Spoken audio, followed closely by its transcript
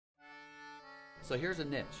So here's a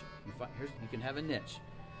niche. You can have a niche.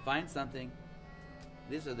 Find something.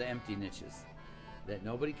 These are the empty niches that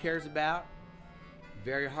nobody cares about.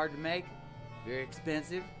 Very hard to make. Very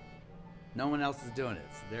expensive. No one else is doing it.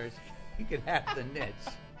 So you can have the niche.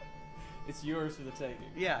 It's yours for the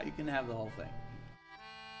taking. Yeah, you can have the whole thing.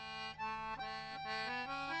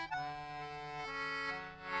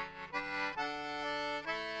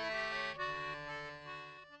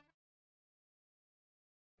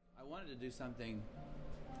 I wanted to do something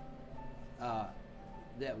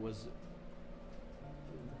that was.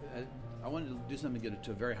 I wanted to do something to get it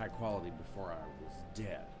to a very high quality before I was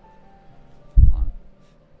dead.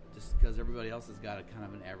 Just because everybody else has got a kind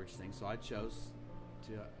of an average thing, so I chose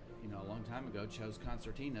to, a long time ago, chose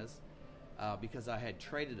concertinas because I had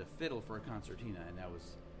traded a fiddle for a concertina, and I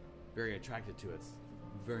was very attracted to it. It's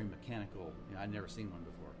very mechanical. I'd never seen one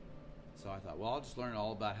before, so I thought, well, I'll just learn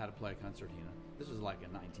all about how to play a concertina. This was like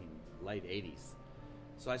in late 80s.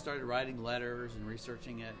 So I started writing letters and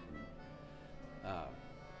researching it, and,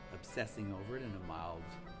 obsessing over it in a mild,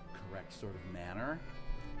 correct sort of manner,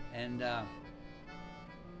 and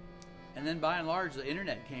then by and large the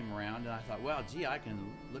internet came around, and I thought, well, gee, I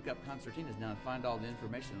can look up concertinas now and find all the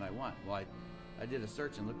information that I want. Well, I did a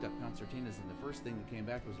search and looked up concertinas, and the first thing that came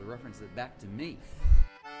back was a reference back to me.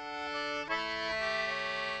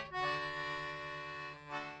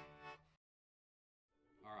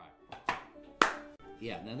 All right.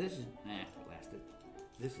 Yeah, now this is, blasted.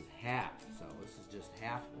 This is half, so this is just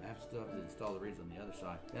half. I have still have to install the reeds on the other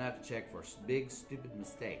side. Then I have to check for big, stupid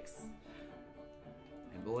mistakes.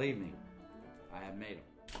 And believe me, I have made them.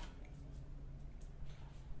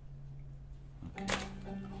 Okay.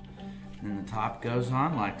 And the top goes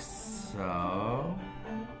on like so.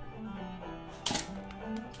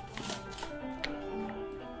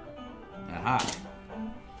 Aha.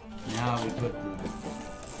 Now we put the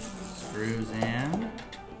screws in.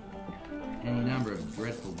 Any number of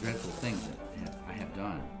dreadful, dreadful things that I have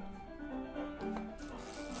done.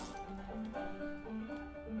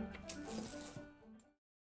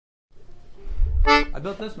 I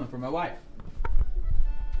built this one for my wife.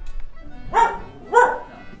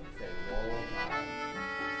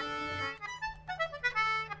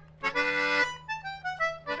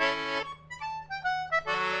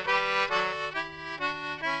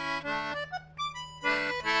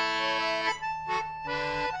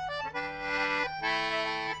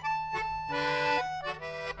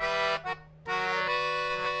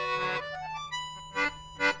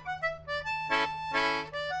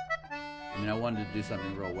 I wanted to do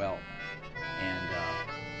something real well,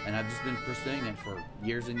 and I've just been pursuing it for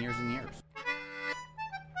years and years and years.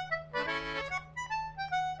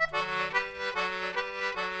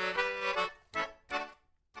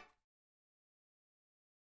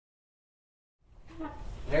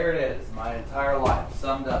 There it is, my entire life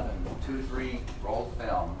summed up in 2-3 rolls of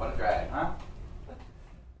film. What a drag, huh?